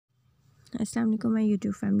अस्सलाम वालेकुम my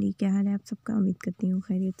YouTube family, क्या हाल है आप सबका। उम्मीद करती हूँ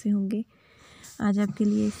खैरियत से होंगे। आज आपके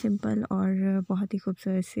लिए सिंपल और बहुत ही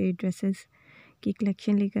खूबसूरत से ड्रेसेस की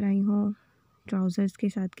कलेक्शन लेकर आई हूँ। ट्राउज़र्स के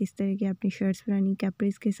साथ किस तरह की अपनी शर्ट्स बनानी,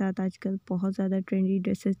 कैप्रीज़ के साथ आजकल बहुत ज़्यादा ट्रेंडी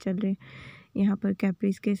ड्रेसेस चल रहे हैं। यहाँ पर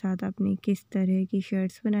कैप्रीज़ के साथ आपने किस तरह की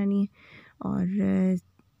शर्ट्स बनानी है और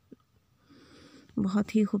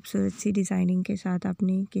बहुत ही खूबसूरत सी डिज़ाइनिंग के साथ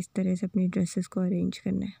आपने किस तरह से अपनी ड्रेसेस को अरेंज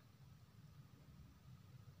करना है।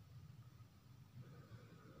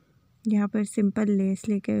 यहाँ पर सिंपल लेस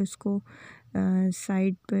लेकर उसको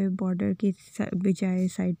साइड पर बॉर्डर की बजाय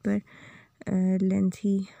साइड पर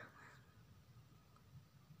लेंथी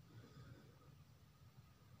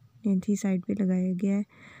साइड पे लगाया गया है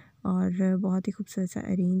और बहुत ही खूबसूरत सा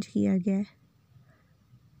अरेंज किया गया है।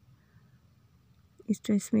 इस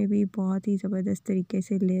ड्रेस में भी बहुत ही ज़बरदस्त तरीके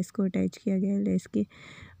से लेस को अटैच किया गया है। लेस की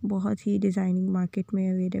बहुत ही डिज़ाइनिंग मार्केट में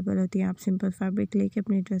अवेलेबल होती है। आप सिंपल फैब्रिक लेके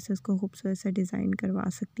अपने ड्रेसेस को खूबसूरत सा डिज़ाइन करवा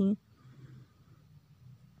सकती हैं।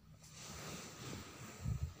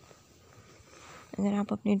 अगर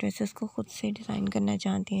आप अपने ड्रेसेस को ख़ुद से डिज़ाइन करना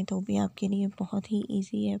चाहती हैं तो भी आपके लिए बहुत ही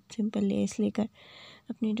इजी है। सिंपल लेस लेकर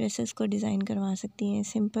अपनी ड्रेसेस को डिज़ाइन करवा सकती हैं।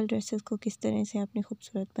 सिंपल ड्रेसेस को किस तरह से आपने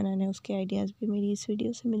खूबसूरत बनाना है उसके आइडियाज़ भी मेरी इस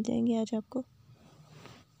वीडियो से मिल जाएंगे आज आपको।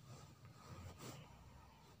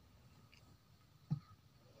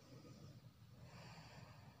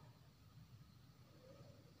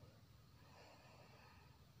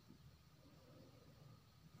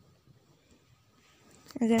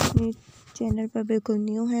 अगर अपने चैनल पर बिल्कुल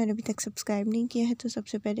न्यू है और अभी तक सब्सक्राइब नहीं किया है तो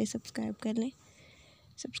सबसे पहले सब्सक्राइब कर लें।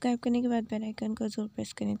 सब्सक्राइब करने के बाद बेल आइकन को ज़रूर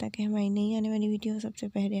प्रेस करें ताकि हमारी नई आने वाली वीडियो सबसे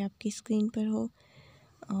पहले आपकी स्क्रीन पर हो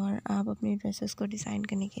और आप अपने ड्रेसेस को डिज़ाइन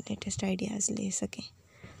करने के लेटेस्ट आइडियाज़ ले सकें।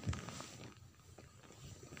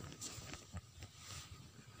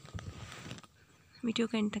 वीडियो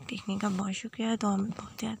को एंड तक देखने का बहुत शुक्रिया। तो हमें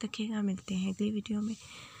बहुत याद रखिएगा। मिलते हैं अगली वीडियो में।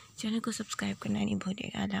 चैनल को सब्सक्राइब करना नहीं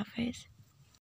भूलिएगा। अल्लाह हाफ़िज़।